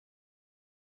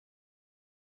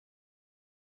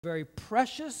very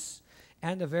precious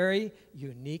and a very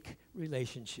unique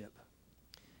relationship.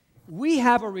 We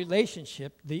have a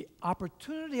relationship, the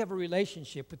opportunity of a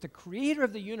relationship with the creator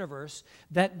of the universe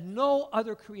that no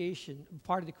other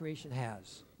part of the creation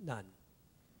has. None.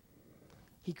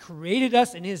 He created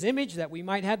us in his image that we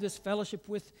might have this fellowship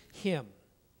with him.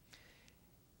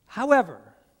 However,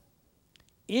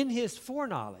 in his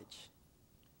foreknowledge,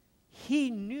 he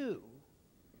knew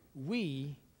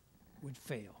we would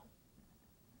fail.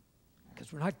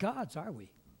 Because we're not gods, are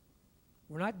we?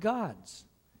 We're not gods.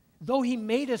 Though he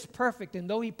made us perfect and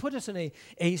though he put us in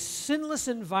a sinless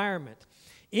environment,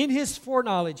 in his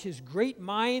foreknowledge, his great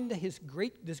mind,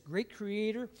 this great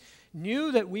creator,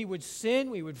 knew that we would sin,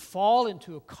 we would fall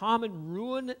into a common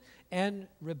ruin and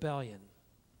rebellion.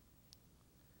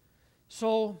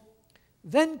 So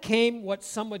then came what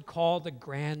some would call the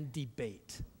grand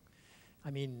debate.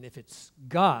 I mean, if it's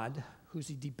God, who's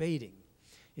he debating?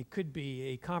 It could be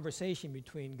a conversation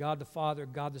between God the Father,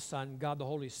 God the Son, God the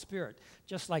Holy Spirit,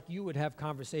 just like you would have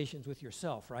conversations with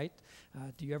yourself, right?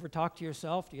 Do you ever talk to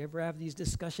yourself? Do you ever have these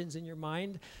discussions in your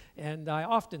mind? And I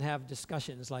often have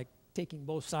discussions like taking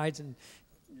both sides and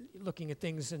looking at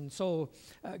things. And so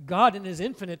God in his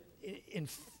infinite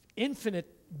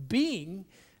being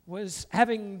was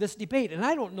having this debate. And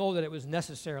I don't know that it was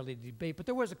necessarily a debate, but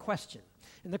there was a question.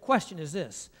 And the question is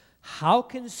this: how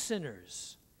can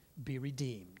sinners be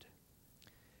redeemed?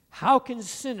 How can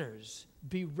sinners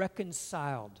be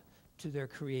reconciled to their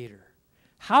Creator?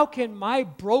 How can my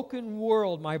broken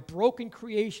world, my broken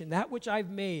creation, that which I've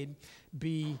made,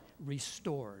 be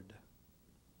restored?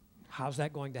 How's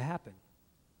that going to happen?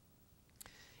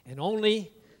 And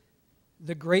only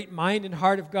the great mind and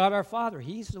heart of God our Father,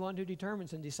 he's the one who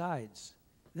determines and decides.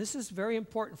 This is very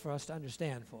important for us to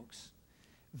understand, folks.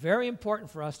 Very important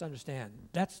for us to understand.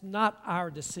 That's not our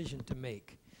decision to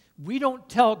make. We don't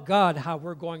tell God how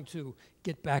we're going to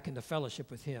get back into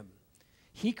fellowship with him.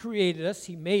 He created us.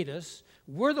 He made us.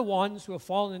 We're the ones who have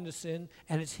fallen into sin,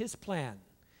 and it's his plan.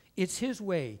 It's his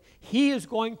way. He is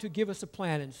going to give us a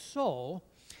plan, and so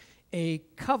a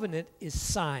covenant is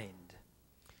signed.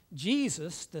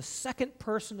 Jesus, the second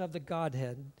person of the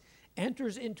Godhead,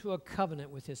 enters into a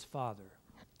covenant with his Father,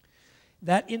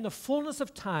 that in the fullness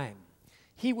of time,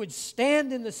 he would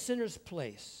stand in the sinner's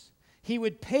place. He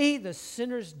would pay the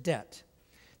sinner's debt,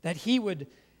 that he would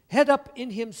head up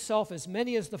in himself as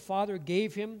many as the Father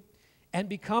gave him and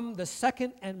become the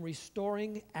second and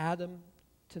restoring Adam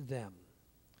to them.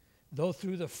 Though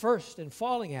through the first and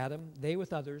falling Adam, they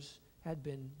with others had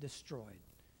been destroyed.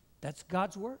 That's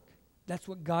God's work. That's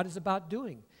what God is about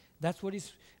doing. That's what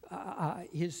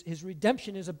his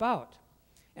redemption is about.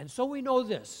 And so we know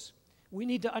this. We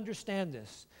need to understand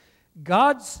this.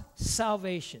 God's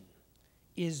salvation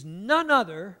is none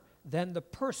other than the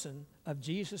person of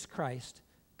Jesus Christ,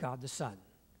 God the Son.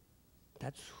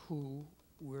 That's who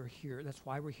we're here. That's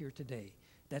why we're here today.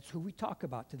 That's who we talk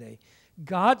about today.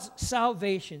 God's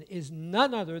salvation is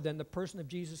none other than the person of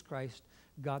Jesus Christ,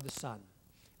 God the Son.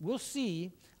 We'll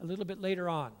see a little bit later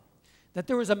on that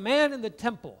there was a man in the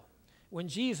temple when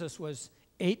Jesus was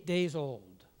 8 days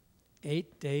old.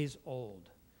 8 days old.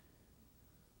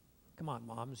 Come on,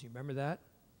 moms, you remember that?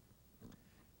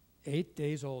 8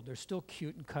 days old. They're still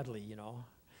cute and cuddly, you know.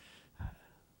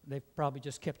 They've probably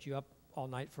just kept you up all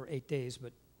night for 8 days,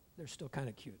 but they're still kind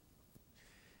of cute.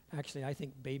 Actually, I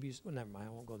think babies, well, never mind,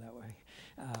 I won't go that way.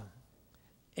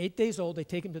 8 days old, they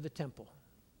take him to the temple.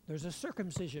 There's a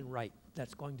circumcision rite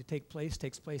that's going to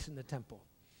takes place in the temple.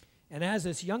 And as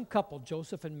this young couple,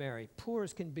 Joseph and Mary, poor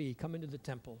as can be, come into the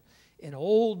temple, an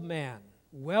old man,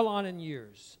 well on in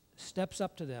years, steps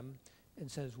up to them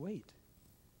and says, "Wait,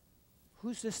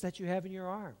 who's this that you have in your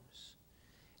arms?"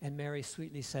 And Mary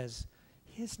sweetly says,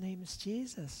 "His name is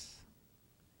Jesus."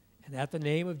 And at the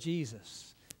name of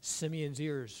Jesus, Simeon's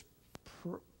ears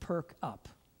perk up.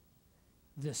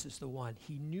 This is the one.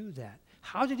 He knew that.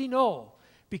 How did he know?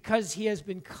 Because he has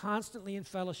been constantly in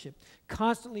fellowship,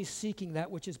 constantly seeking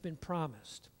that which has been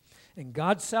promised. And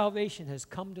God's salvation has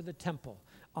come to the temple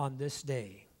on this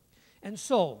day. And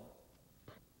so,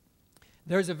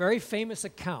 there's a very famous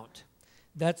account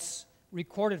that's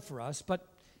recorded for us. But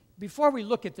before we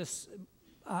look at this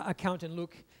account in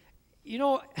Luke, you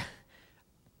know,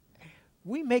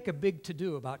 we make a big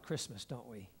to-do about Christmas, don't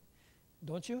we?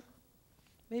 Don't you?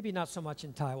 Maybe not so much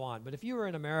in Taiwan, but if you were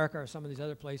in America or some of these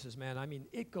other places, man, I mean,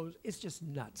 it's just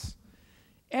nuts.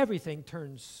 Everything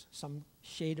turns some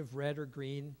shade of red or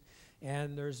green,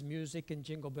 and there's music and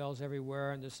jingle bells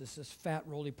everywhere, and there's this fat,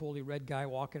 roly-poly red guy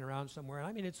walking around somewhere.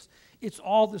 I mean, it's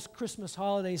all this Christmas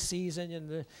holiday season,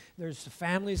 and there's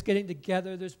families getting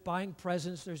together, there's buying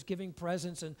presents, there's giving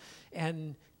presents,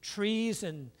 and trees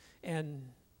and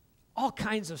all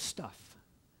kinds of stuff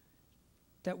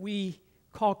that we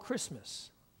call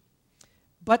Christmas.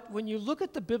 But when you look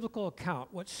at the biblical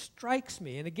account, what strikes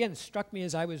me, and again struck me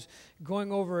as I was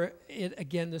going over it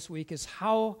again this week, is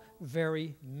how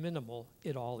very minimal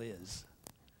it all is.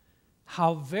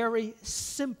 How very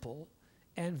simple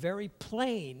and very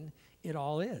plain it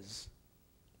all is.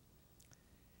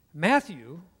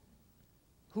 Matthew,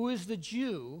 who is the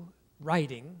Jew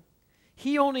writing,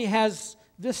 he only has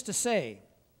this to say.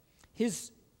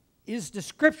 His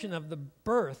description of the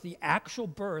birth, the actual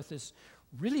birth, is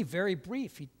really very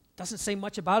brief. He doesn't say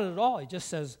much about it at all. He just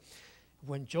says,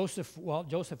 when Joseph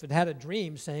had a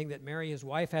dream saying that Mary, his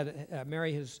wife,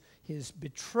 his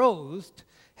betrothed,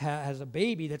 has a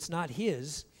baby that's not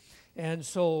his, and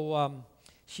so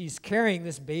she's carrying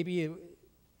this baby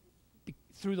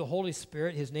through the Holy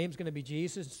Spirit. His name's going to be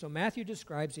Jesus. So Matthew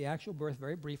describes the actual birth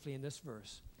very briefly in this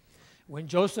verse. When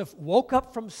Joseph woke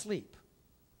up from sleep,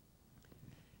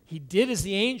 he did as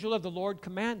the angel of the Lord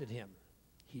commanded him.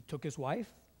 He took his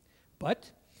wife,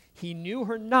 but he knew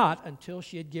her not until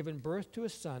she had given birth to a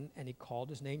son, and he called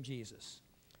his name Jesus.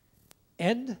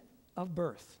 End of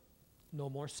birth. No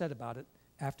more said about it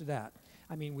after that.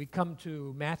 I mean, we come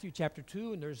to Matthew chapter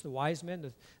 2, and there's the wise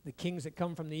men, the kings that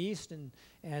come from the east,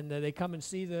 and they come and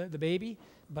see the baby,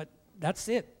 but that's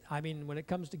it. I mean, when it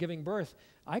comes to giving birth,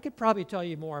 I could probably tell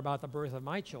you more about the birth of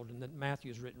my children than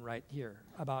Matthew's written right here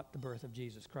about the birth of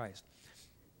Jesus Christ.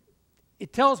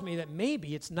 It tells me that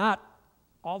maybe it's not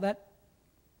all that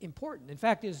important. In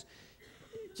fact, is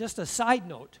just a side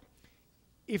note.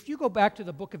 If you go back to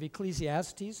the book of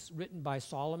Ecclesiastes, written by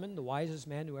Solomon, the wisest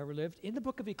man who ever lived, in the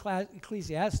book of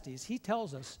Ecclesiastes, he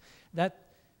tells us that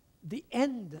the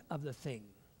end of the thing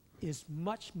is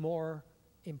much more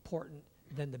important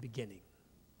than the beginning.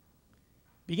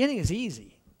 Beginning is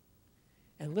easy.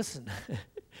 And listen,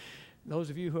 those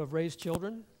of you who have raised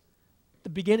children, the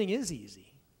beginning is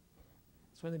easy.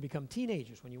 It's when they become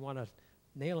teenagers, when you want to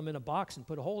nail them in a box and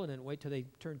put a hole in it and wait till they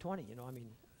turn 20. You know, I mean,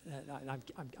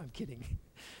 I'm kidding.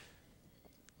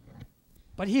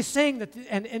 But he's saying that,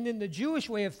 and in the Jewish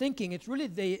way of thinking, it's really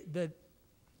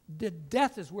the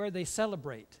death is where they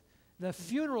celebrate. The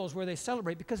funeral is where they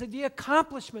celebrate because of the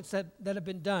accomplishments that have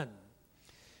been done.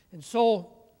 And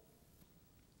so,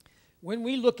 when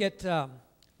we look at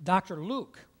Dr.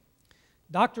 Luke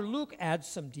adds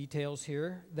some details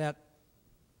here that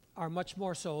are much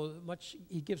more so,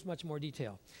 he gives much more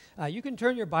detail. You can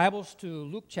turn your Bibles to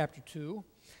Luke chapter 2,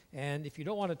 and if you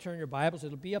don't want to turn your Bibles,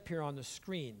 it'll be up here on the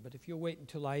screen, but if you'll wait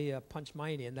until I punch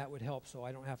mine in, that would help so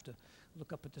I don't have to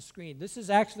look up at the screen. This is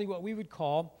actually what we would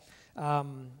call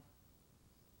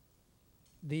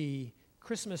the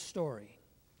Christmas story.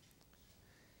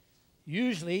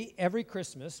 Usually, every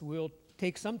Christmas, we'll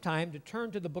take some time to turn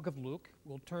to the book of Luke.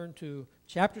 We'll turn to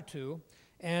chapter 2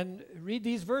 and read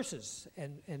these verses.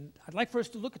 And I'd like for us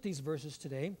to look at these verses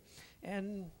today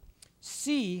and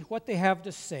see what they have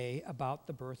to say about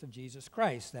the birth of Jesus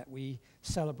Christ that we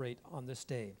celebrate on this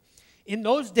day. In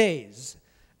those days,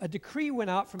 a decree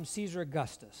went out from Caesar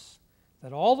Augustus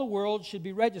that all the world should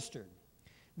be registered.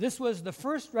 This was the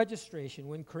first registration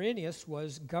when Quirinius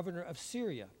was governor of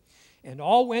Syria. And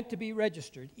all went to be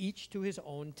registered, each to his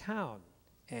own town.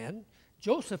 And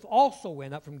Joseph also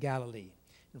went up from Galilee,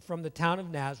 and from the town of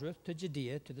Nazareth to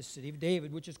Judea, to the city of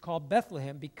David, which is called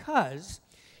Bethlehem, because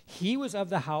he was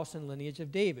of the house and lineage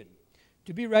of David,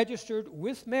 to be registered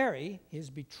with Mary,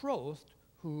 his betrothed,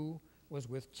 who was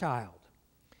with child.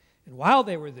 And while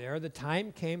they were there, the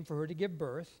time came for her to give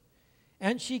birth,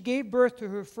 and she gave birth to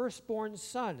her firstborn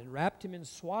son, and wrapped him in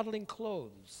swaddling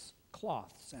cloths,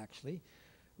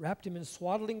 wrapped him in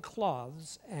swaddling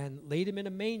cloths and laid him in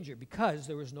a manger because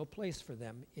there was no place for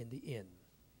them in the inn.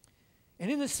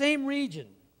 And in the same region,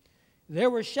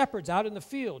 there were shepherds out in the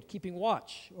field keeping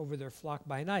watch over their flock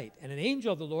by night. And an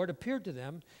angel of the Lord appeared to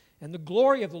them, and the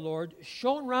glory of the Lord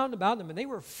shone round about them, and they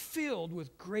were filled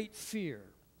with great fear.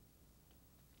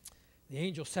 The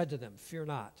angel said to them, "Fear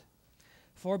not,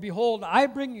 for behold, I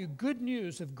bring you good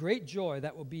news of great joy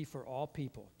that will be for all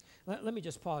people." Let me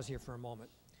just pause here for a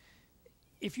moment.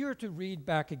 If you were to read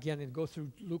back again and go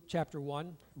through Luke chapter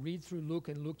 1, read through Luke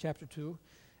and Luke chapter 2,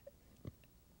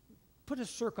 put a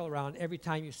circle around every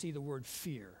time you see the word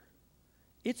fear.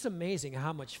 It's amazing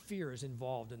how much fear is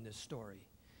involved in this story.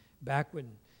 Back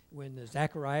when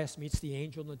Zacharias meets the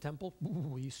angel in the temple,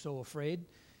 he's so afraid.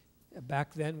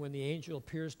 Back then when the angel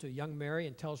appears to young Mary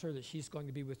and tells her that she's going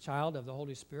to be with child of the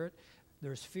Holy Spirit,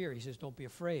 there's fear. He says, don't be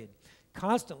afraid.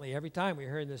 Constantly, every time we're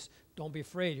hearing this, don't be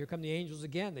afraid. Here come the angels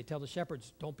again. They tell the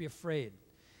shepherds, don't be afraid.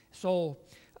 So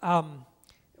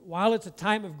while it's a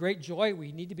time of great joy,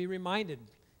 we need to be reminded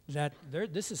that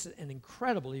this is an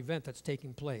incredible event that's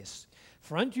taking place.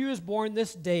 For unto you is born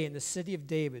this day in the city of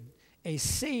David a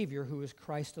Savior who is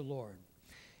Christ the Lord.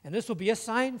 And this will be a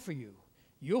sign for you.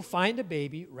 You'll find a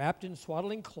baby wrapped in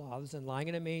swaddling cloths and lying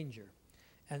in a manger.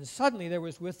 And suddenly there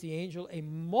was with the angel a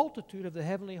multitude of the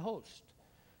heavenly host,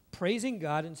 praising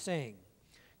God and saying,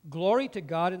 Glory to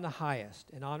God in the highest,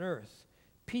 and on earth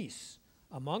peace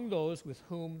among those with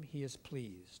whom he is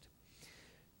pleased.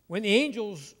 When the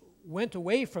angels went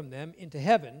away from them into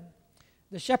heaven,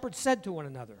 the shepherds said to one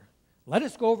another, Let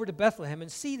us go over to Bethlehem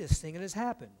and see this thing that has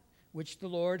happened, which the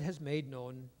Lord has made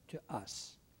known to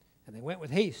us. And they went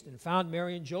with haste and found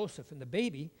Mary and Joseph and the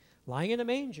baby lying in a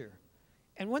manger.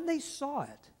 And when they saw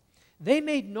it, they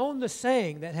made known the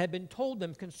saying that had been told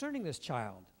them concerning this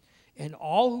child. And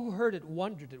all who heard it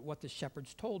wondered at what the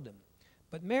shepherds told them.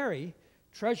 But Mary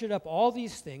treasured up all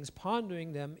these things,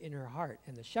 pondering them in her heart.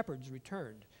 And the shepherds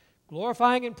returned,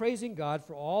 glorifying and praising God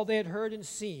for all they had heard and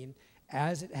seen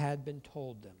as it had been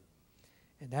told them.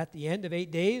 And at the end of 8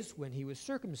 days, when he was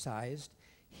circumcised,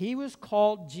 he was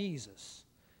called Jesus,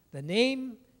 the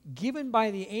name given by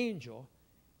the angel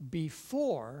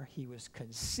before he was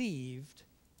conceived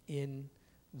in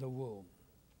the womb.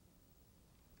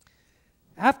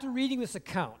 After reading this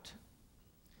account,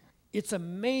 it's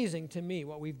amazing to me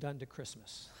what we've done to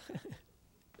Christmas.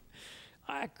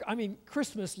 I mean,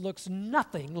 Christmas looks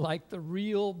nothing like the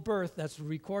real birth that's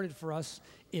recorded for us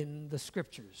in the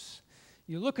Scriptures.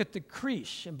 You look at the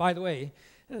creche, and by the way,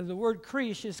 the word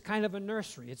creche is kind of a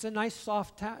nursery. It's a nice,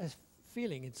 soft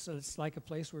feeling. It's like a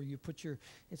place where you put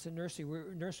it's a nursery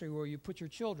where you put your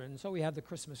children, and so we have the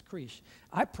Christmas creche.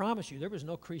 I promise you, there was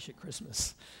no creche at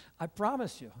Christmas. I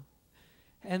promise you.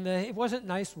 And it wasn't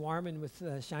nice, warm, and with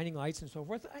shining lights and so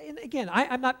forth. And again,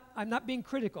 I'm not being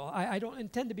critical. I don't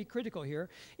intend to be critical here.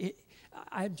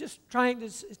 I'm just trying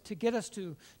to get us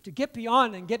to get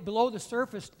beyond and get below the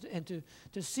surface and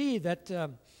to see that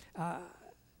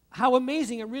how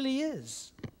amazing it really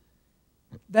is.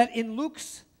 That in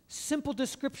Luke's simple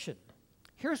description,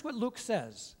 here's what Luke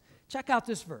says. Check out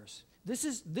this verse. This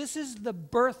is the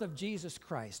birth of Jesus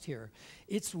Christ here.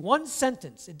 It's one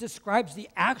sentence. It describes the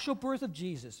actual birth of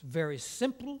Jesus. Very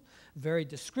simple, very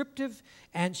descriptive.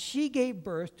 And she gave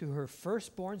birth to her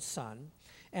firstborn son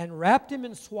and wrapped him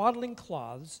in swaddling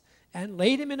cloths and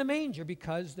laid him in a manger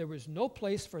because there was no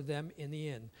place for them in the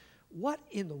inn. What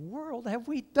in the world have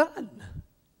we done?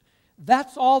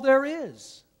 That's all there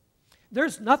is.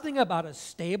 There's nothing about a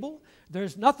stable.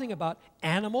 There's nothing about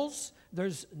animals.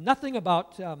 There's nothing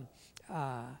about...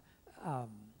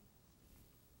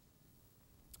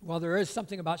 well, there is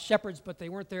something about shepherds, but they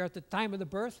weren't there at the time of the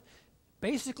birth.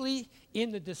 Basically,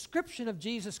 in the description of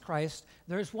Jesus Christ,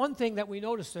 there's one thing that we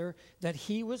notice there, that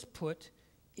he was put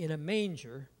in a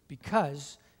manger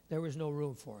because there was no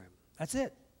room for him. That's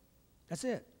it. That's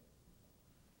it.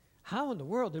 How in the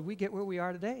world did we get where we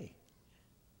are today?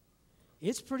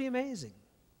 It's pretty amazing.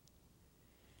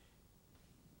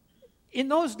 In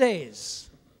those days,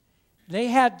 they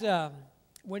had,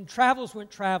 when travelers went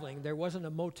traveling, there wasn't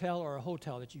a motel or a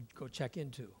hotel that you'd go check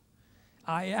into.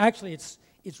 Actually,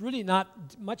 it's really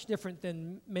not much different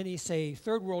than many, say,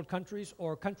 third world countries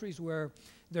or countries where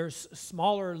there's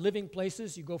smaller living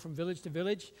places. You go from village to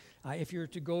village. If you're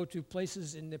to go to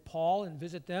places in Nepal and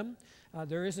visit them,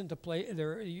 there isn't a place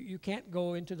there. You can't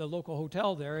go into the local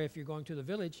hotel there if you're going to the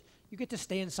village. You get to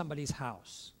stay in somebody's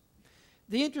house.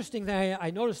 The interesting thing I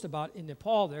noticed about in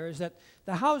Nepal there is that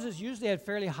the houses usually had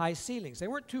fairly high ceilings. They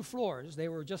weren't 2 floors. They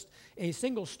were just a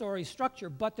single-story structure,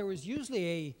 but there was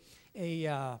usually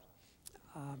a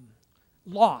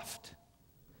loft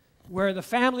where the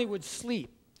family would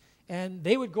sleep. And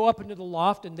they would go up into the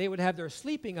loft, and they would have their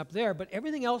sleeping up there, but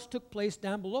everything else took place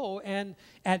down below. And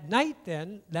at night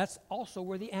then, that's also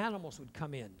where the animals would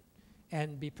come in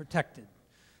and be protected.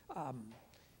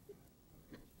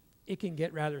 It can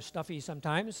get rather stuffy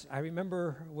sometimes. I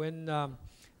remember when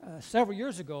several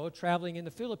years ago, traveling in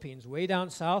the Philippines, way down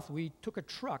south, we took a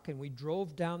truck and we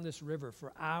drove down this river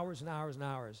for hours and hours and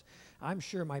hours. I'm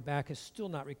sure my back has still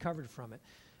not recovered from it.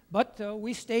 But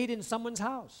we stayed in someone's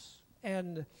house.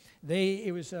 And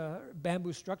it was a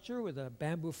bamboo structure with a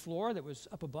bamboo floor that was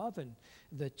up above, and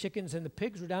the chickens and the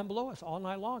pigs were down below us all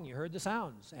night long. You heard the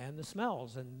sounds and the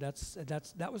smells, and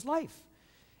that was life.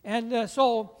 And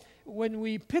so when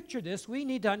we picture this, we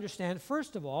need to understand,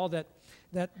 first of all, that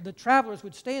the travelers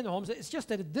would stay in the homes. It's just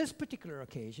that at this particular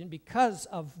occasion, because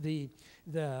of the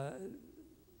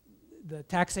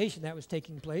taxation that was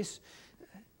taking place,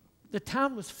 the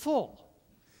town was full.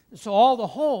 And so all the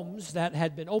homes that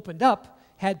had been opened up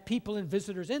had people and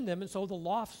visitors in them, and so the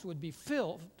lofts would be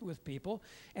filled with people,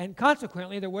 and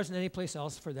consequently there wasn't any place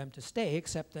else for them to stay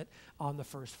except that on the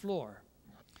first floor.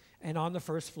 And on the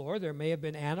first floor there may have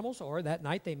been animals, or that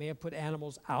night they may have put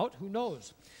animals out, who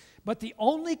knows. But the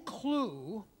only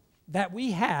clue that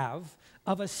we have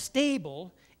of a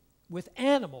stable with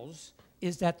animals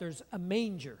is that there's a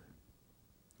manger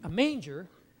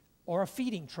or a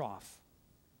feeding trough.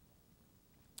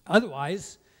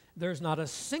 Otherwise, there's not a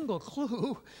single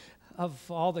clue of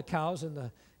all the cows and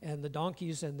the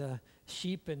donkeys and the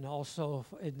sheep and also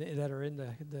that are in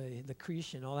the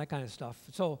creche and all that kind of stuff.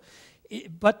 So,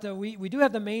 we do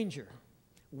have the manger.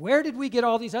 Where did we get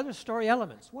all these other story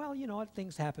elements? Well, you know what,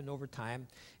 things happen over time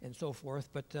and so forth,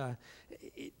 but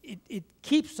it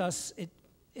keeps us,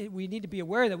 we need to be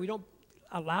aware that we don't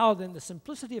allow then the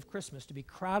simplicity of Christmas to be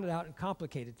crowded out and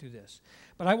complicated through this.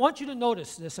 But I want you to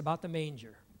notice this about the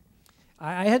manger.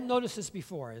 I hadn't noticed this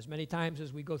before, as many times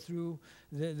as we go through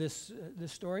this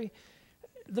story.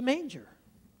 The manger.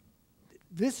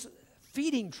 This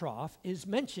feeding trough is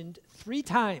mentioned 3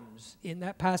 times in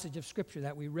that passage of Scripture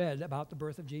that we read about the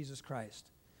birth of Jesus Christ.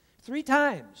 3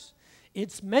 times.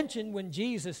 It's mentioned when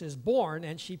Jesus is born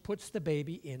and she puts the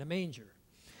baby in a manger.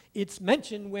 It's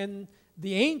mentioned when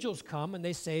the angels come and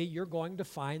they say, you're going to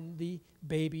find the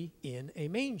baby in a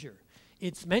manger.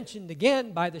 It's mentioned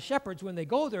again by the shepherds when they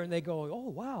go there and they go, oh,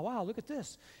 wow, look at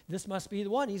this. This must be the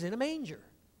one. He's in a manger.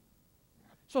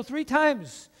 So 3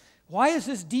 times. Why is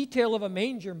this detail of a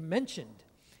manger mentioned?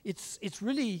 It's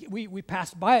really, we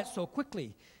pass by it so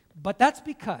quickly. But that's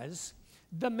because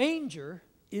the manger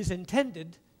is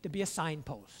intended to be a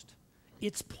signpost.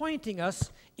 It's pointing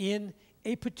us in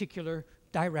a particular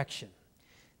direction.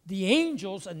 The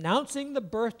angels announcing the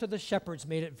birth to the shepherds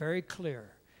made it very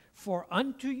clear. For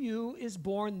unto you is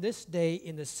born this day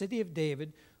in the city of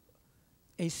David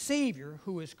a Savior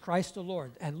who is Christ the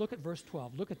Lord. And look at verse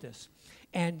 12. Look at this.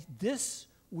 And this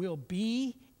will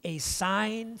be a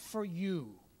sign for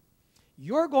you.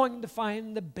 You're going to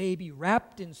find the baby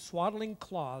wrapped in swaddling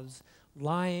cloths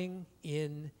lying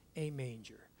in a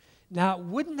manger. Now, it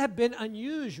wouldn't have been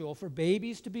unusual for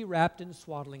babies to be wrapped in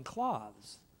swaddling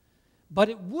cloths, but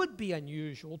it would be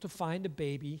unusual to find a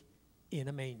baby in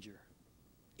a manger,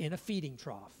 in a feeding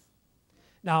trough.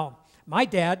 Now, my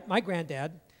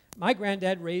granddad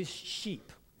raised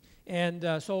sheep.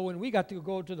 And so when we got to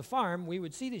go to the farm, we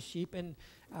would see the sheep, and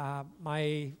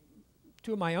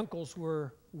 2 of my uncles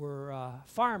were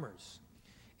farmers.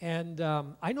 And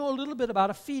I know a little bit about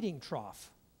a feeding trough.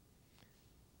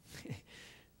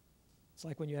 It's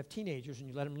like when you have teenagers and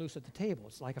you let them loose at the table.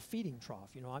 It's like a feeding trough,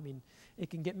 you know. I mean, it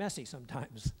can get messy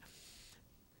sometimes.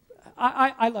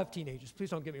 I love teenagers. Please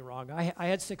don't get me wrong. I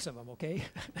had 6 of them, okay?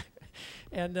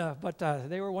 And but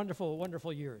they were wonderful,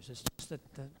 wonderful years. It's just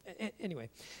that anyway.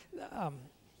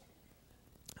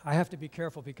 I have to be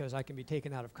careful because I can be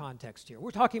taken out of context here.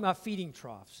 We're talking about feeding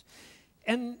troughs,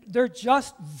 and they're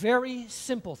just very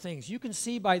simple things. You can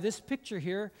see by this picture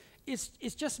here,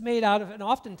 it's just made out of, and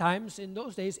oftentimes in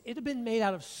those days it had been made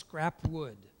out of scrap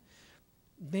wood,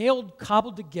 nailed,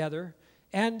 cobbled together.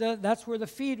 And that's where the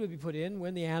feed would be put in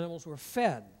when the animals were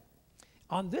fed.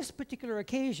 On this particular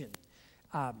occasion,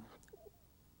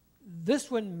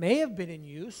 this one may have been in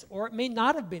use, or it may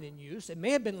not have been in use. It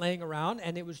may have been laying around,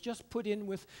 and it was just put in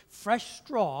with fresh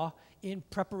straw in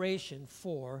preparation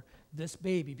for this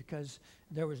baby because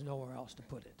there was nowhere else to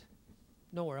put it.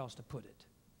 Nowhere else to put it.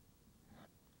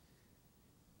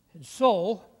 And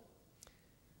so,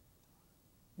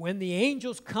 when the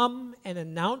angels come and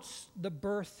announce the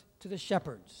birth to the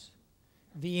shepherds,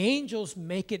 the angels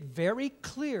make it very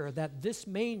clear that this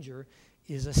manger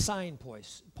is a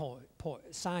signpost.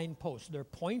 They're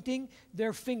pointing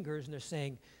their fingers and they're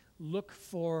saying, look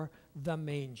for the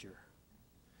manger.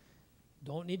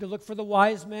 Don't need to look for the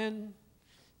wise men.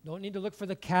 Don't need to look for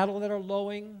the cattle that are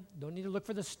lowing. Don't need to look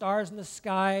for the stars in the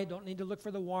sky. Don't need to look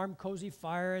for the warm, cozy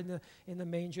fire in the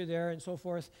manger there and so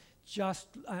forth.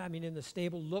 In the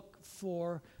stable, look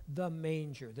for the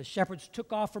manger. The shepherds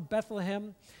took off for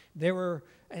Bethlehem.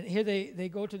 And here they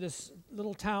go to this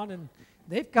little town, and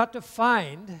they've got to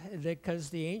find, because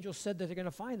the angel said that they're going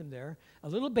to find them there, a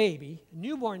little baby, a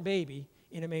newborn baby,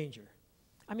 in a manger.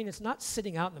 I mean, it's not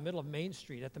sitting out in the middle of Main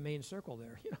Street at the main circle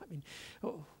there.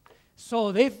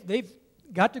 So they've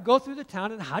got to go through the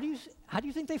town, and how do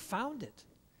you think they found it?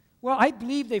 Well, I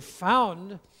believe they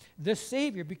found this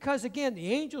Savior because, again,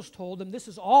 the angels told them this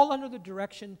is all under the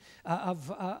direction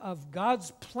of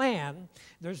God's plan.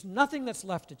 There's nothing that's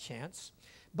left to chance.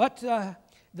 But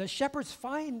the shepherds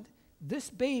find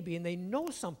this baby, and they know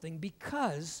something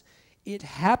because it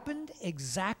happened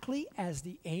exactly as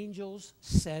the angels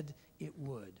said it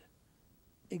would.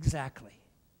 exactly.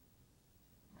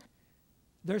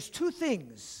 There's two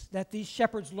things that these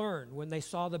shepherds learned when they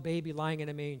saw the baby lying in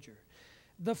a manger.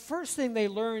 The first thing they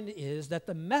learned is that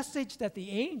the message that the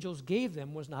angels gave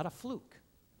them was not a fluke.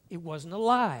 It wasn't a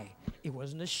lie. It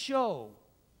wasn't a show.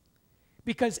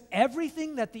 Because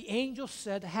everything that the angels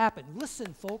said happened.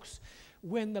 Listen, folks,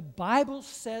 when the Bible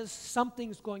says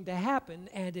something's going to happen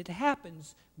and it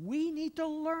happens, we need to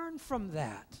learn from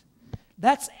that.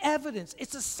 That's evidence.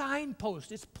 It's a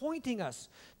signpost. It's pointing us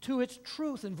to its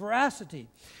truth and veracity.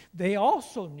 They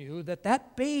also knew that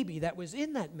that baby that was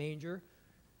in that manger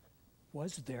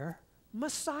was their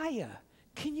Messiah.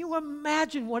 Can you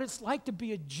imagine what it's like to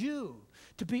be a Jew,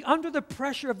 to be under the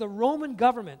pressure of the Roman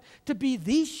government, to be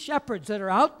these shepherds that are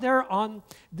out there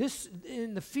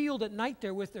in the field at night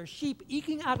there with their sheep,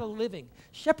 eking out a living?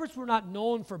 Shepherds were not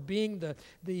known for being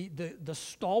the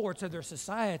stalwarts of their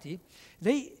society.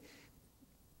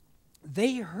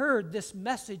 They heard this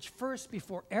message first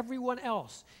before everyone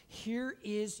else. Here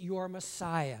is your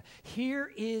Messiah.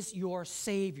 Here is your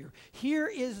Savior. Here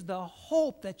is the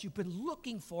hope that you've been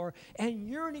looking for and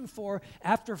yearning for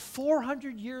after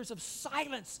 400 years of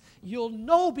silence. You'll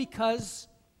know because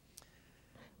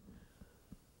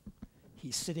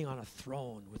he's sitting on a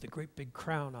throne with a great big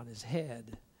crown on his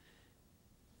head.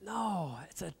 No,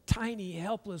 it's a tiny,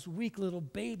 helpless, weak little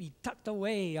baby tucked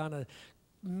away on a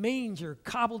manger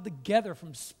cobbled together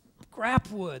from scrap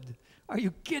wood. Are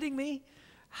you kidding me?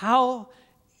 How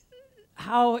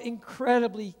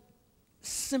incredibly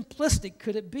simplistic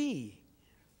could it be?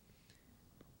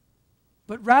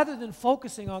 But rather than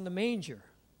focusing on the manger,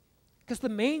 because the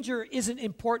manger isn't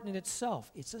important in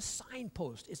itself, it's a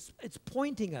signpost. It's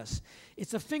pointing us.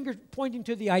 It's a finger pointing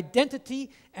to the identity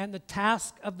and the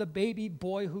task of the baby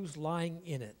boy who's lying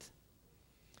in it.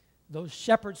 Those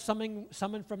shepherds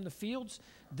summoned from the fields,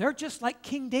 they're just like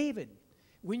King David.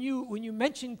 When you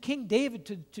mention King David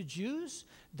to Jews,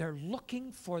 they're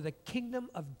looking for the kingdom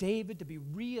of David to be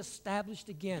reestablished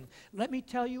again. Let me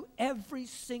tell you, every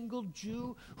single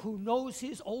Jew who knows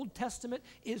his Old Testament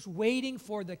is waiting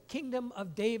for the kingdom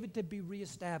of David to be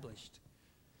reestablished.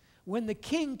 When the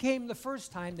king came the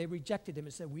first time, they rejected him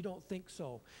and said, "We don't think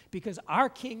so, because our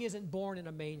king isn't born in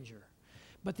a manger."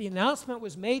 But the announcement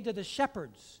was made to the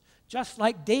shepherds. Just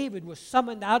like David was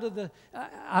summoned out of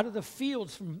the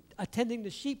fields from attending the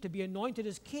sheep to be anointed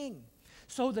as king.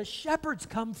 So the shepherds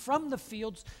come from the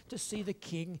fields to see the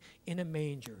king in a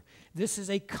manger. This is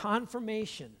a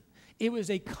confirmation. It was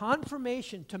a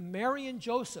confirmation to Mary and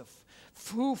Joseph,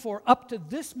 who for up to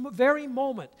this very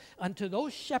moment, until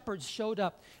those shepherds showed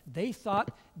up, they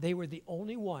thought they were the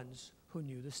only ones who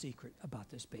knew the secret about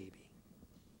this baby.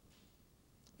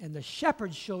 And the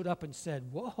shepherds showed up and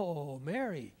said, "Whoa,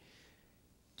 Mary,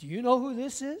 do you know who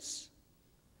this is?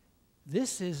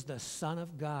 This is the Son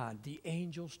of God. The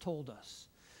angels told us."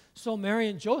 So Mary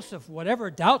and Joseph, whatever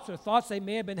doubts or thoughts they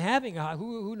may have been having,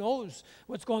 who knows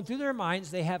what's going through their minds,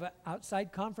 they have an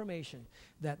outside confirmation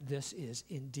that this is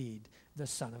indeed the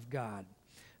Son of God.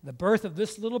 The birth of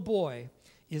this little boy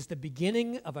is the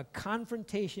beginning of a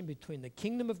confrontation between the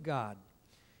kingdom of God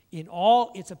in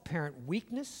all its apparent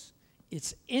weakness,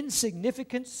 its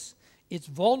insignificance, its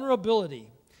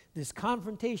vulnerability. This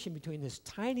confrontation between this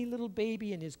tiny little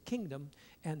baby and his kingdom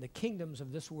and the kingdoms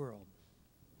of this world.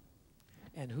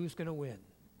 And who's going to win?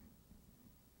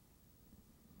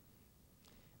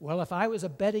 Well, if I was a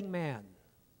betting man,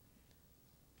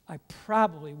 I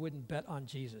probably wouldn't bet on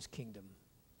Jesus' kingdom.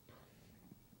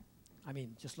 I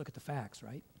mean, just look at the facts,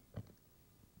 right?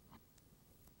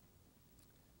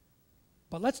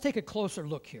 But let's take a closer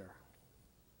look here.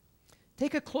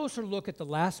 Take a closer look at the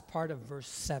last part of verse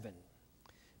 7.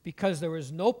 Because there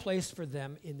was no place for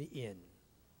them in the inn.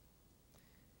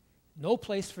 No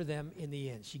place for them in the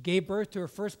inn. She gave birth to her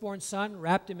firstborn son,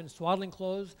 wrapped him in swaddling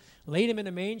clothes, laid him in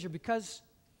a manger because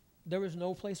there was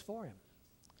no place for him.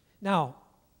 Now,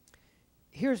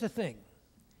 here's the thing.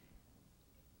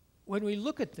 When we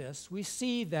look at this, we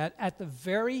see that at the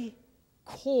very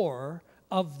core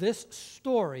of this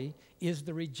story is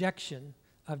the rejection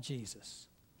of Jesus.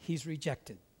 He's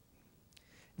rejected.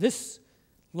 This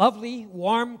lovely,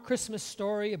 warm Christmas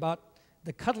story about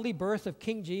the cuddly birth of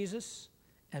King Jesus.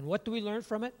 And what do we learn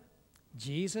from it?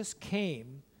 Jesus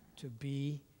came to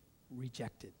be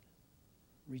rejected.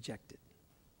 Rejected.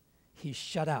 He's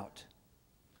shut out.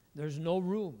 There's no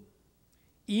room.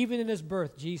 Even in his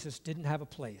birth, Jesus didn't have a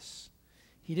place.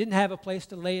 He didn't have a place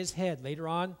to lay his head. Later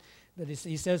on,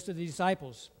 he says to the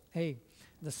disciples, "Hey,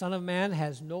 the Son of Man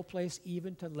has no place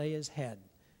even to lay his head."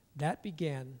 That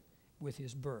began with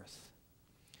his birth.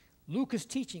 Luke is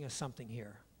teaching us something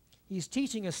here. He's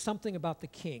teaching us something about the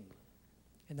king,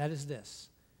 and that is this.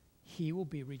 he will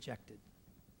be rejected.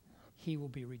 He will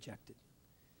be rejected.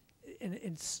 And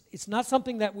it's not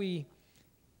something that we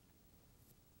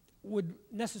would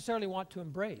necessarily want to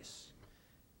embrace.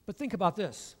 But think about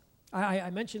this. I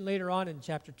mentioned later on in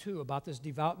chapter 2 about this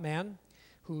devout man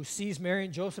who sees Mary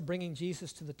and Joseph bringing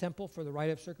Jesus to the temple for the rite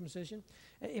of circumcision.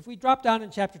 If we drop down in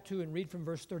chapter 2 and read from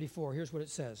verse 34, here's what it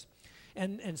says.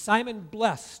 And Simon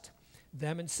blessed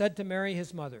them and said to Mary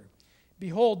his mother,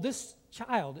 "Behold, this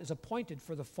child is appointed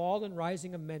for the fall and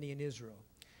rising of many in Israel,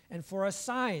 and for a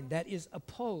sign that is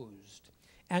opposed,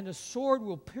 and a sword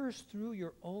will pierce through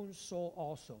your own soul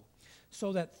also,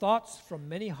 so that thoughts from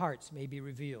many hearts may be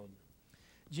revealed."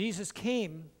 Jesus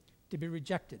came to be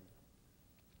rejected.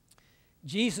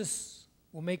 Jesus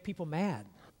will make people mad.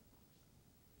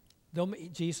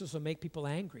 Jesus will make people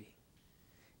angry.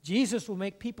 Jesus will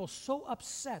make people so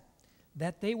upset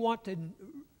that they want to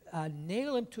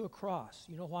nail him to a cross.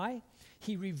 You know why?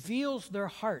 He reveals their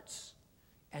hearts,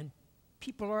 and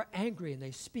people are angry, and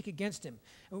they speak against him.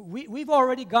 We've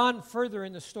already gone further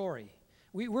in the story.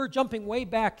 We're jumping way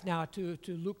back now to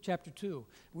Luke chapter 2.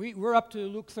 We're up to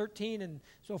Luke 13 and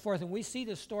so forth, and we see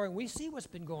this story, and we see what's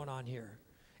been going on here,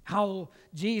 how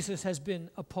Jesus has been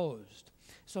opposed.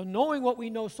 So knowing what we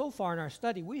know so far in our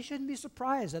study, we shouldn't be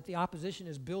surprised that the opposition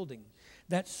is building,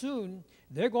 that soon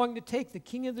they're going to take the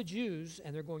King of the Jews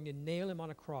and they're going to nail him on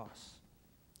a cross.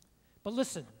 But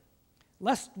listen,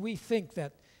 lest we think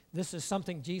that this is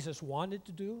something Jesus wanted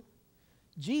to do,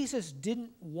 Jesus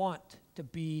didn't want to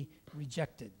be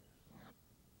rejected.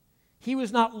 He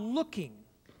was not looking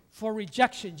for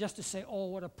rejection just to say, "Oh,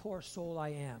 what a poor soul I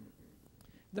am."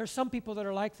 There's some people that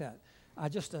are like that.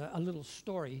 Just a little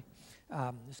story.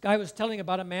 This guy was telling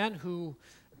about a man who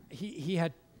he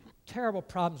had terrible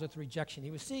problems with rejection.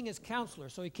 He was seeing his counselor,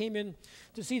 so he came in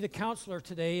to see the counselor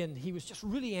today, and he was just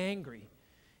really angry.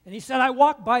 And he said, "I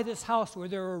walked by this house where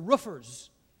there were roofers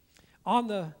on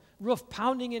the roof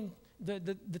pounding in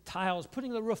the tiles,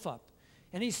 putting the roof up.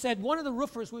 And he said one of the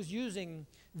roofers was using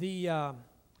the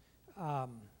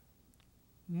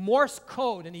Morse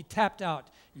code, and he tapped out,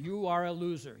 'You are a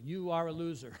loser, you are a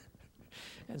loser.'"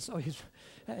 And so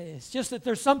it's just that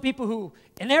there's some people who,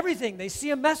 in everything, they see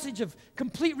a message of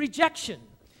complete rejection.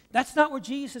 That's not what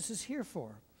Jesus is here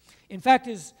for. In fact,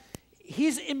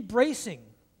 he's embracing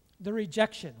the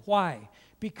rejection. Why?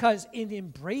 Because in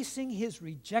embracing his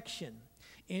rejection,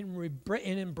 in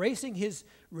embracing his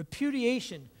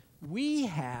repudiation, we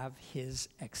have his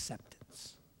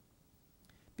acceptance.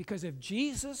 Because if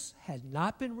Jesus had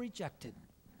not been rejected,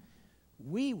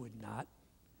 we would not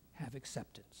have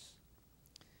acceptance.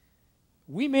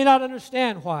 We may not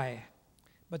understand why,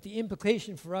 but the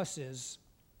implication for us is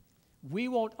we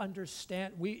won't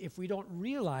understand, if we don't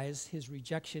realize his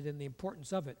rejection and the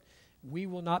importance of it, we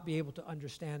will not be able to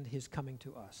understand his coming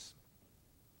to us.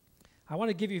 I want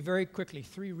to give you very quickly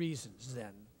 3 reasons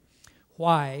then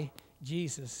why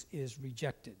Jesus is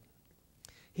rejected.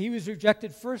 He was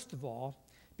rejected, first of all,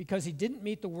 because he didn't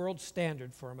meet the world's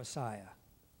standard for a Messiah.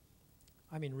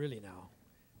 I mean, really now.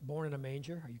 Born in a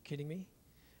manger, are you kidding me?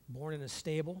 Born in a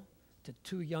stable to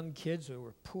 2 young kids who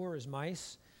were poor as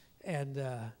mice and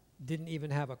didn't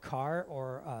even have a car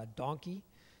or a donkey.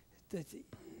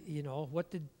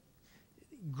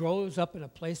 Grows up in a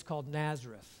place called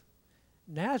Nazareth.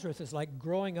 Nazareth is like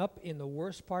growing up in the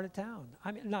worst part of town.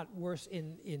 I mean, not worse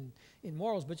in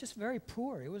morals, but just very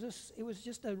poor. It was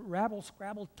just a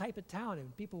rabble-scrabble type of town,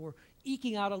 and people were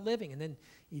eking out a living. And then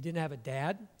he didn't have a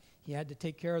dad. He had to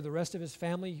take care of the rest of his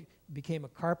family. He became a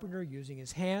carpenter using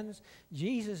his hands.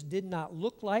 Jesus did not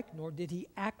look like, nor did he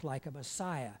act like a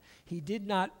Messiah. He did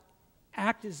not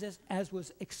act as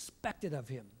was expected of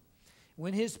him.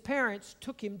 When his parents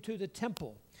took him to the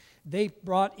temple, they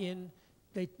brought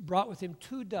with him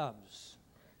 2 doves.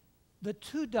 The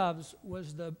 2 doves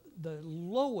was the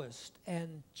lowest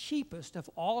and cheapest of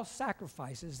all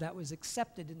sacrifices that was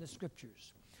accepted in the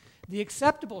Scriptures. The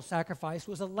acceptable sacrifice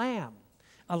was a lamb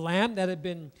that had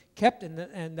been kept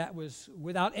and that was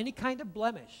without any kind of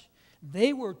blemish.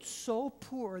 They were so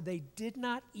poor they did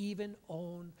not even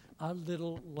own a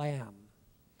little lamb.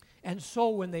 And so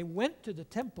when they went to the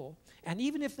temple, and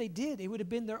even if they did, it would have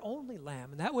been their only lamb,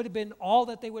 and that would have been all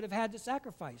that they would have had to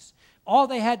sacrifice. All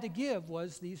they had to give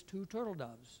was these 2 turtle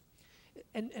doves.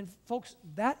 And folks,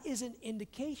 that is an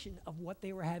indication of what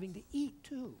they were having to eat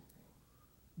too.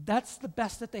 That's the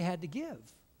best that they had to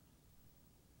give.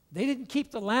 They didn't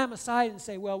keep the lamb aside and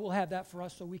say, "Well, we'll have that for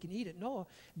us so we can eat it." No,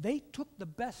 they took the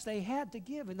best they had to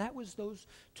give, and that was those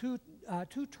two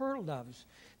turtle doves.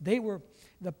 They were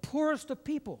the poorest of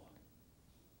people.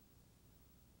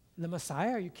 The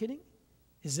Messiah, are you kidding?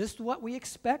 Is this what we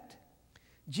expect?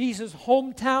 Jesus'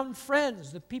 hometown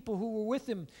friends, the people who were with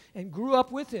him and grew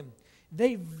up with him,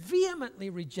 they vehemently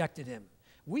rejected him.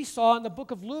 We saw in the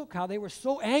book of Luke how they were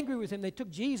so angry with him, they took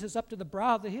Jesus up to the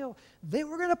brow of the hill. They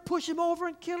were going to push him over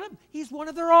and kill him. He's one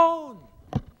of their own.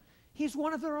 He's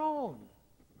one of their own.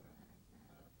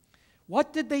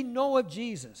 What did they know of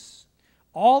Jesus?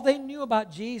 All they knew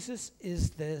about Jesus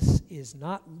is this is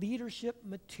not leadership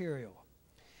material.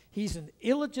 He's an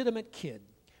illegitimate kid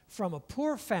from a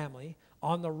poor family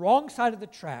on the wrong side of the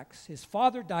tracks. His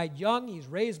father died young. He's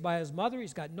raised by his mother.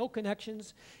 He's got no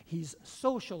connections. He's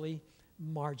socially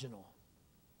marginal.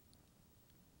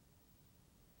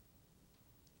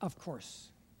 Of course,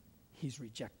 he's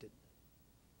rejected.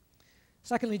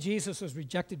 Secondly, Jesus was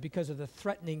rejected because of the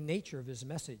threatening nature of his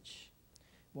message.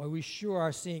 Boy, we sure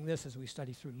are seeing this as we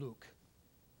study through Luke.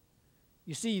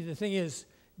 You see, the thing is,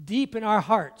 deep in our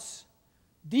hearts,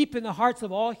 deep in the hearts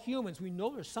of all humans, we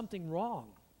know there's something wrong.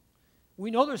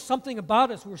 We know there's something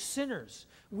about us. We're sinners.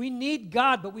 We need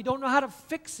God, but we don't know how to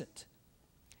fix it.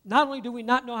 Not only do we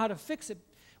not know how to fix it,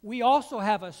 we also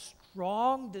have a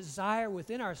strong desire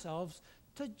within ourselves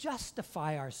to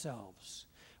justify ourselves.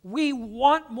 We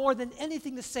want more than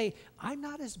anything to say, I'm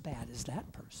not as bad as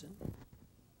that person.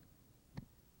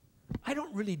 I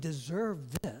don't really deserve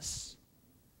this.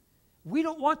 We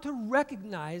don't want to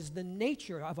recognize the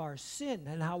nature of our sin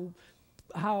and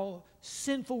how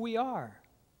sinful we are.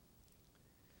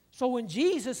 So when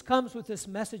Jesus comes with this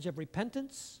message of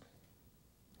repentance,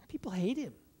 people hate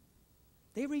him.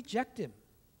 They reject him.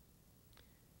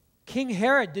 King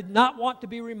Herod did not want to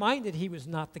be reminded he was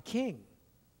not the king.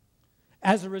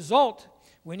 As a result,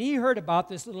 when he heard about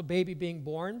this little baby being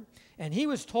born, and he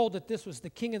was told that this was the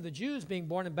king of the Jews being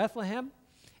born in Bethlehem,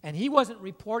 and he wasn't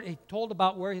told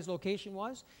about where his location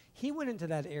was, he went into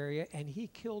that area and he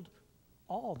killed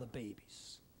all the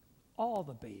babies. All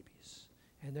the babies.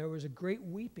 And there was a great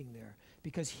weeping there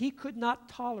because he could not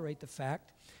tolerate the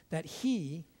fact that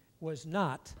he was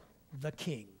not the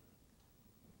king.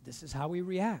 This is how we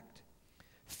react.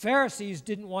 Pharisees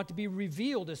didn't want to be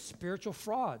revealed as spiritual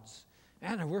frauds.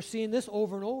 And we're seeing this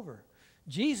over and over.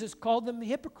 Jesus called them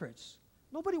hypocrites.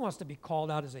 Nobody wants to be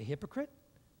called out as a hypocrite.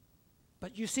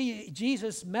 But you see,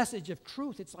 Jesus' message of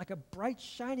truth, it's like a bright,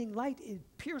 shining light. It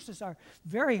pierces our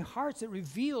very hearts. It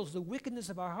reveals the wickedness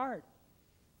of our heart.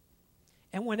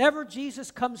 And whenever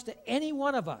Jesus comes to any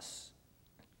one of us,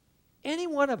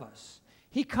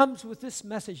 he comes with this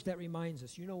message that reminds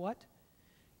us, you know what?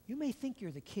 You may think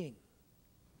you're the king,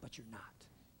 but you're not.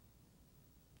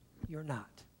 You're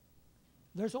not.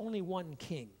 There's only one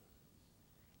king.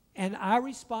 And our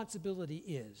responsibility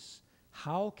is,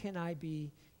 how can I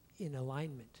be in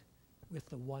alignment with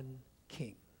the one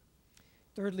king?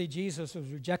 Thirdly, Jesus was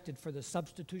rejected for the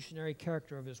substitutionary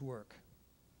character of his work.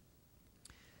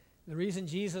 The reason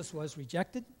Jesus was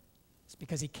rejected is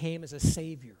because he came as a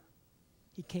savior.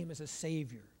 He came as a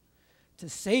savior. To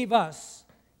save us,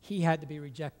 he had to be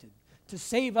rejected. To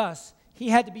save us, he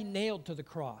had to be nailed to the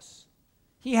cross.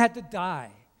 He had to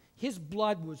die. His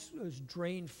blood was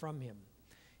drained from him.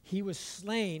 He was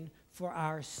slain for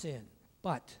our sin.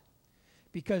 But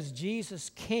because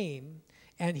Jesus came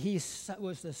and he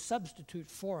was the substitute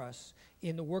for us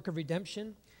in the work of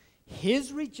redemption,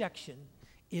 his rejection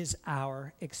is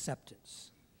our acceptance.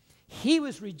 He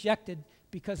was rejected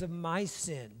because of my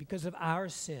sin, because of our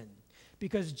sin.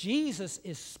 Because Jesus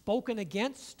is spoken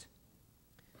against,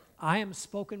 I am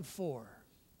spoken for.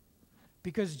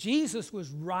 Because Jesus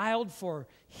was riled for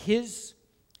his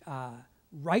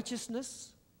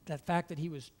righteousness, that fact that he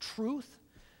was truth,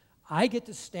 I get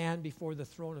to stand before the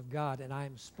throne of God and I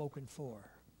am spoken for.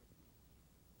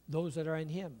 Those that are in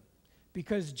him.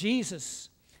 Because Jesus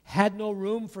had no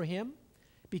room for him,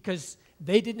 because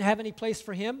they didn't have any place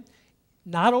for him,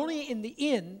 not only in the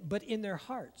inn, but in their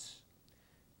hearts.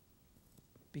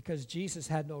 Because Jesus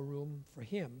had no room for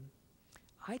him,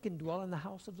 I can dwell in the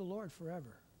house of the Lord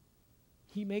forever.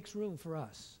 He makes room for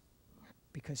us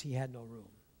because he had no room.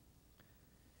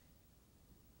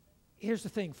 Here's the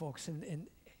thing, folks, and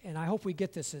I hope we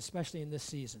get this, especially in this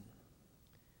season.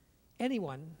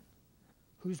 Anyone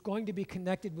who's going to be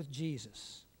connected with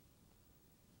Jesus,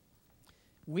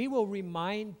 we will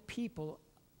remind people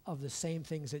of the same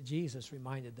things that Jesus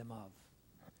reminded them of.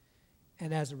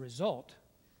 And as a result,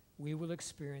 we will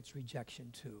experience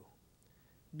rejection too.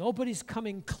 Nobody's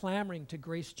coming clamoring to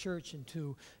Grace Church and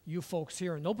to you folks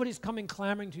here. Nobody's coming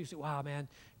clamoring to you and say, wow, man,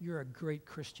 you're a great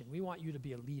Christian. We want you to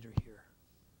be a leader here.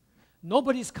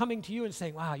 Nobody's coming to you and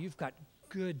saying, wow, you've got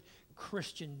good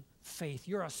Christian faith.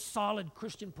 You're a solid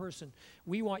Christian person.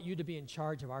 We want you to be in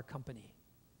charge of our company.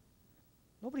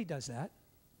 Nobody does that.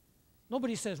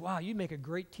 Nobody says, wow, you make a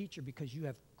great teacher because you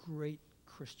have great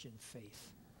Christian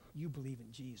faith. You believe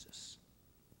in Jesus.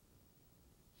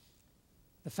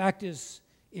 The fact is,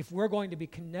 if we're going to be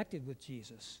connected with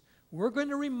Jesus, we're going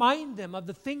to remind them of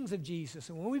the things of Jesus.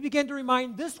 And when we begin to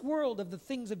remind this world of the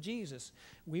things of Jesus,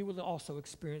 we will also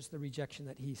experience the rejection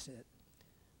that he said.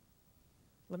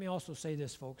 Let me also say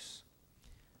this, folks.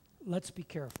 Let's be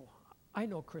careful. I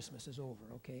know Christmas is over,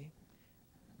 okay?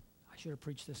 I should have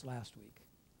preached this last week.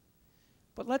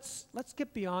 But let's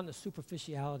get beyond the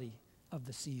superficiality of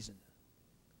the season.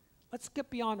 Let's get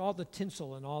beyond all the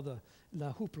tinsel and all the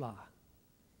hoopla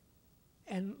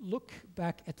and look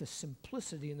back at the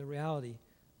simplicity and the reality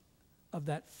of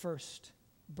that first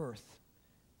birth,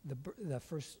 the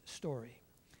first story.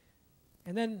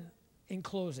 And then, in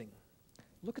closing,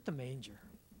 look at the manger.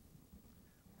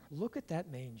 Look at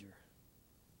that manger.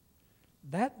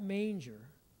 That manger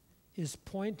is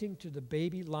pointing to the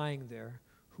baby lying there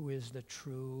who is the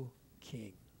true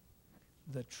king.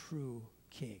 The true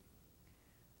king.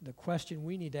 The question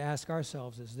we need to ask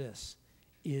ourselves is this: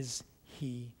 is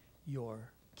he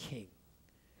your king?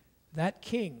 That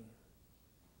king,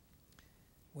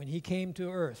 when he came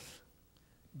to earth,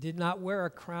 did not wear a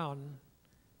crown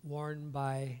worn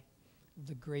by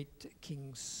the great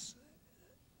kings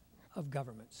of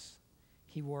governments.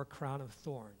 He wore a crown of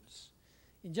thorns.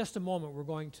 In just a moment, we're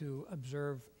going to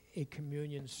observe a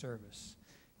communion service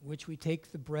in which we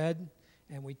take the bread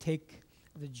and we take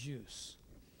the juice.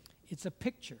 It's a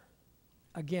picture.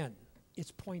 Again,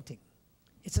 it's pointing.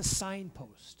 It's a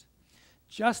signpost.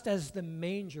 Just as the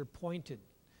manger pointed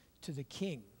to the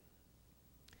king,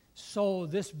 so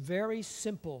this very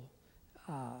simple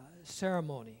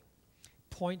ceremony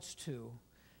points to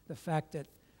the fact that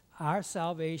our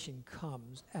salvation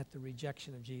comes at the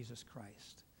rejection of Jesus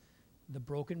Christ. The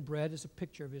broken bread is a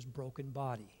picture of his broken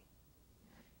body.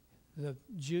 The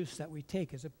juice that we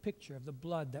take is a picture of the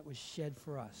blood that was shed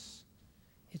for us.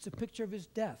 It's a picture of his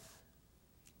death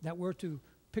that we're to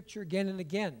picture again and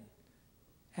again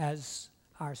as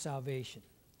our salvation.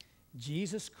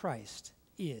 Jesus Christ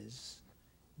is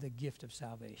the gift of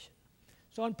salvation.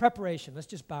 So in preparation, let's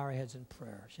just bow our heads in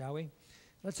prayer, shall we?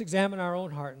 Let's examine our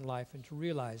own heart and life and to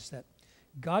realize that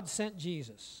God sent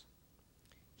Jesus.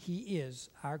 He is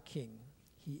our King.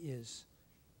 He is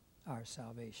our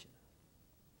salvation.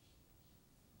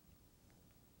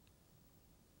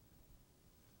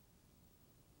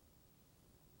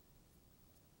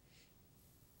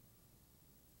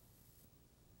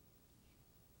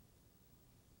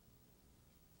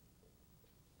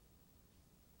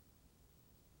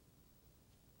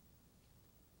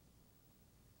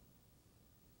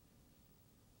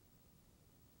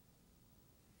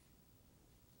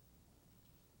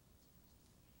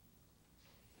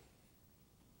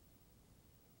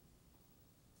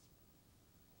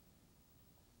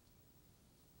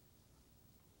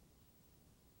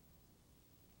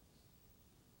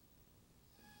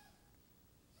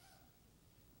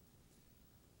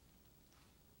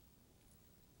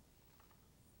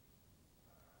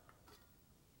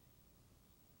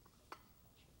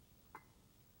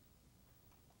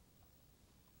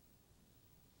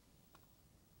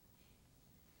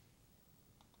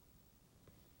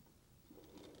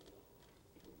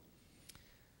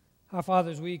 Our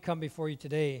Father, as we come before you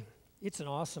today, it's an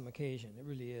awesome occasion. It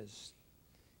really is,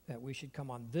 that we should come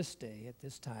on this day at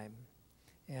this time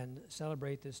and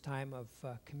celebrate this time of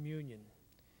communion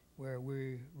where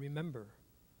we remember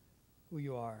who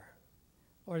you are.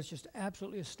 Lord, it's just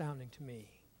absolutely astounding to me,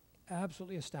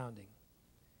 absolutely astounding,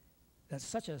 that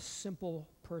such a simple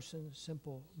person,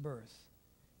 simple birth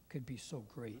could be so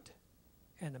great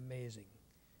and amazing.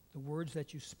 The words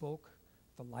that you spoke,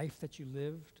 the life that you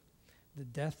lived, the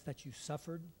death that you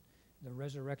suffered, the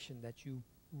resurrection that you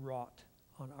wrought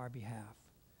on our behalf.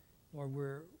 Lord,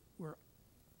 we're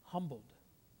humbled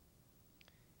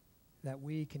that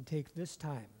we can take this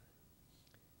time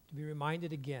to be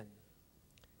reminded again,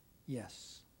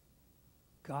 yes,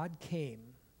 God came,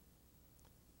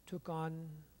 took on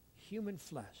human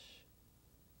flesh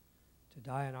to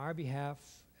die on our behalf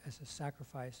as a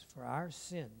sacrifice for our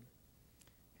sin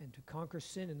and to conquer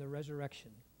sin in the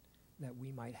resurrection that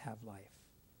we might have life.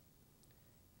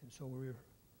 And so we're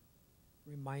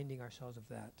reminding ourselves of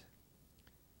that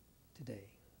today.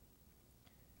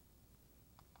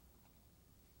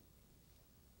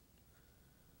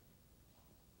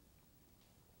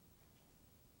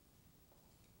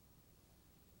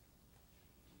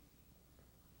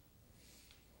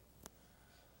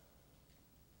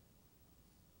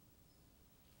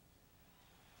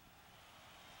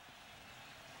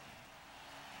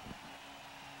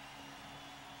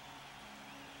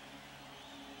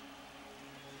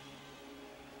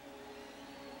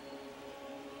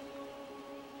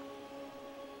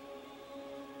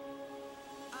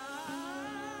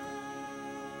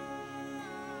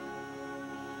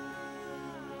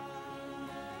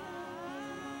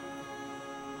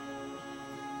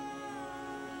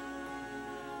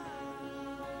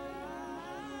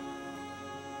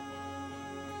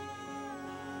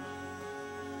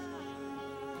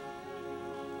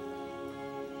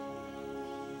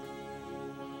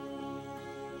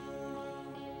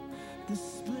 the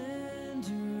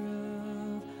splendor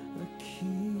of a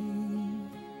king,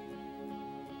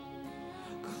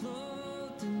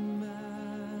 clothed in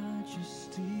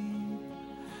majesty.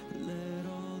 Let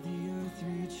all the earth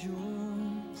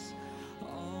rejoice,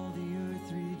 all the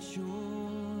earth rejoice.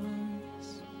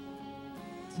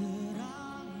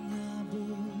 Teranglah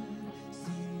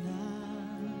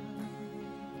bersinar,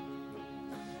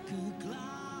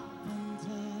 kegelapan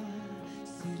telah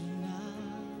sirna.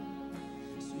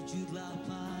 Sujudlah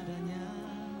padanya,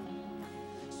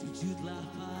 sujudlah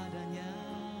padanya.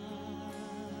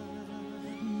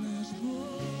 Наш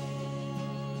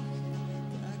Бог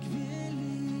так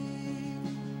велик,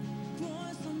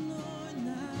 пой со мной,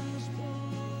 наш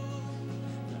Бог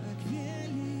так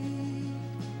велик,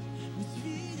 пусть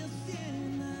видят все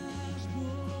наш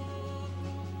Бог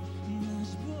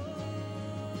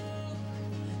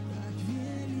так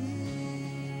велик.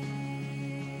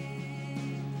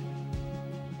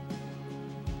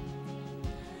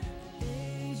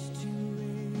 Age to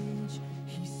age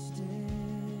he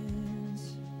stands,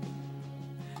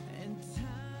 and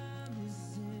time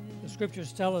is The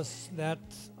scriptures tell us that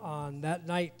on that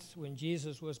night when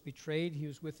Jesus was betrayed, he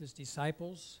was with his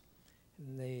disciples,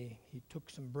 and he took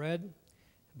some bread.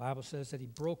 The Bible says that he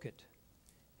broke it,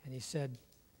 and he said,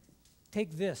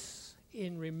 "Take this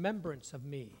in remembrance of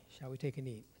me." Shall we take and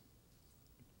eat?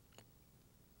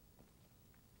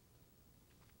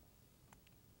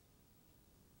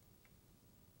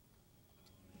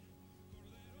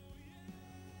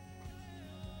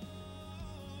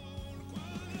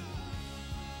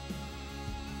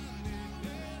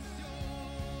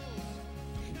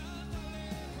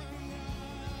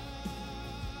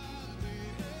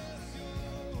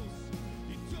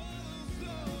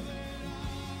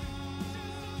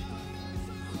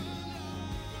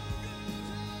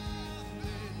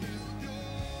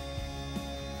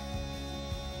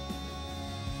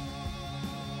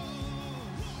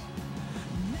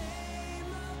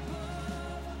 name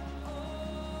above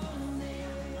all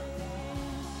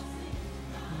names,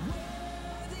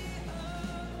 worthy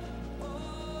of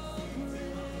all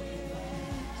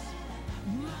praise.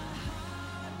 My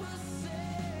heart will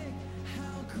sing,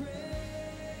 how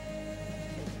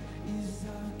great is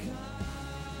our God.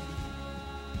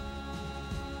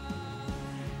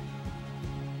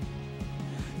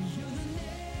 You're the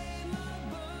name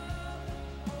above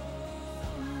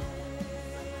all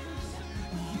names.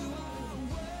 You are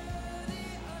worthy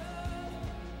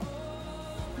of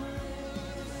all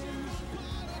praise.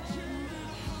 My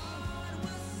heart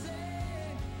will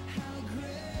sing, how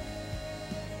great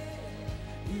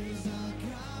is our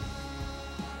God.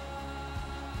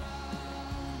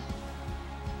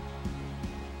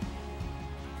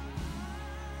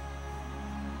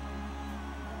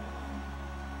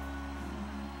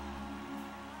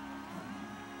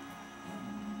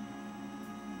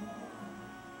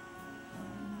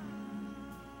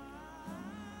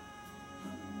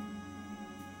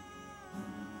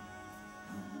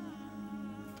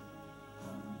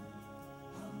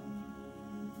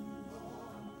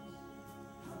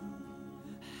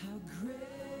 How great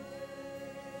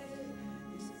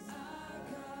is our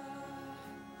God?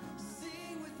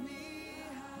 Sing with me,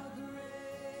 how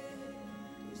great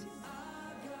is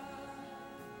our God?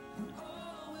 And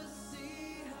all will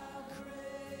see how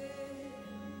great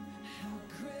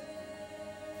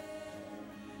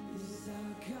is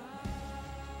our God.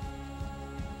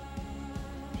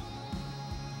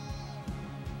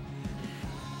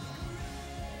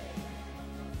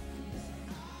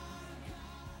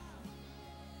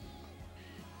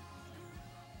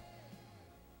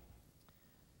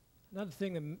 Another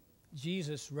thing that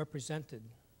Jesus represented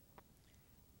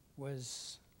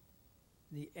was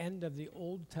the end of the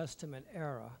Old Testament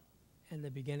era and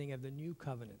the beginning of the New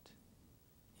Covenant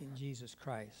in Jesus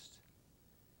Christ.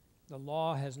 The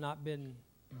law has not been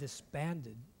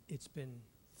disbanded, it's been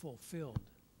fulfilled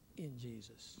in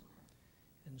Jesus.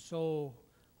 And so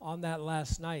on that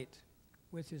last night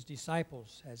with his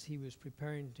disciples, as he was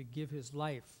preparing to give his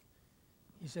life,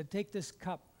 he said, "Take this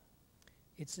cup.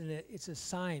 It's a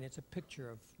sign, it's a picture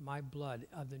of my blood,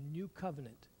 of the new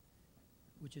covenant,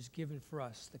 which is given for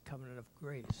us, the covenant of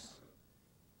grace."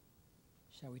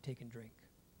 Shall we take and drink?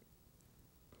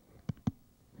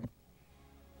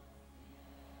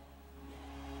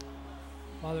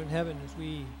 Father in heaven, as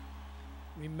we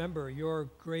remember your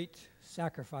great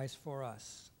sacrifice for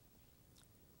us,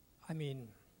 I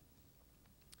mean,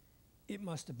 it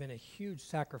must have been a huge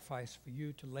sacrifice for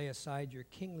you to lay aside your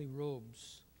kingly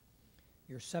robes,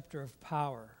 your scepter of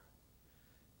power,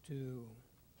 to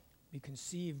be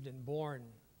conceived and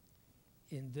born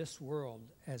in this world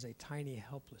as a tiny,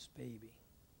 helpless baby.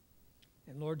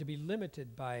 And Lord, to be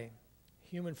limited by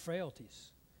human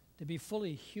frailties, to be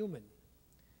fully human,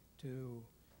 to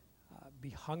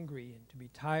be hungry and to be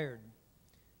tired,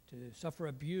 to suffer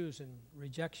abuse and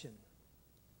rejection,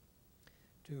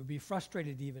 to be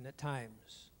frustrated even at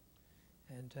times,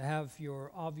 and to have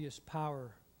your obvious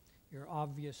power, your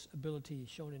obvious ability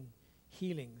shown in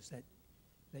healings,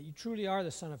 that you truly are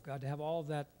the Son of God, to have all of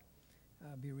that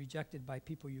be rejected by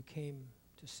people you came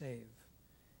to save.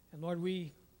 And Lord,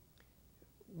 we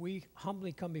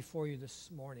humbly come before you this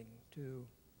morning to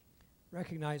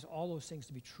recognize all those things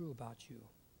to be true about you,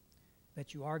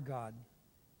 that you are God,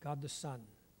 God the Son,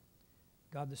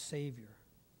 God the Savior.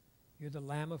 You're the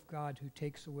Lamb of God who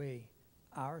takes away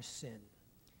our sin.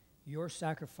 Your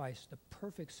sacrifice, the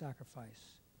perfect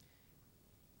sacrifice,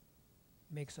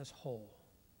 makes us whole.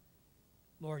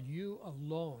 Lord, you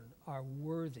alone are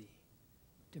worthy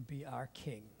to be our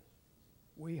King.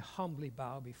 We humbly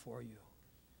bow before you.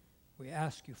 We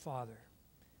ask you, Father,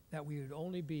 that we would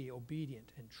only be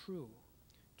obedient and true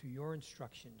to your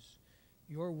instructions,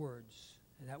 your words,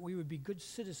 and that we would be good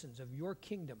citizens of your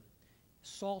kingdom,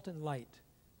 salt and light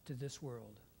to this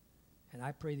world. And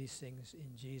I pray these things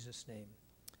in Jesus' name.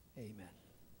 Amen.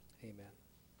 Amen.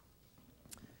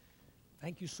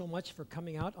 Thank you so much for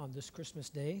coming out on this Christmas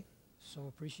day. So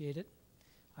appreciate it.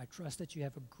 I trust that you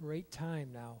have a great time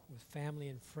now with family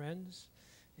and friends.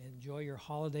 Enjoy your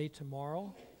holiday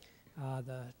tomorrow.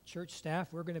 The church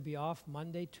staff, we're going to be off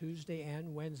Monday, Tuesday,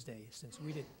 and Wednesday since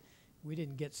we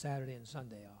didn't get Saturday and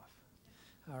Sunday off.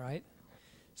 All right?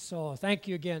 So thank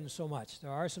you again so much.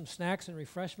 There are some snacks and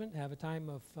refreshment. Have a time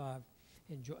of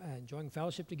enjoying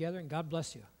fellowship together, and God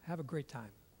bless you. Have a great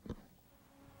time.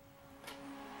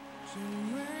 只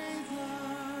为他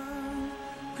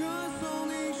歌颂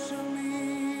你生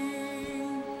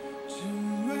命，只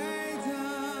为他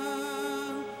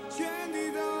全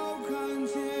地都看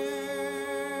见，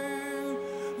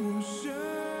无声，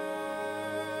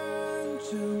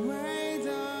只为。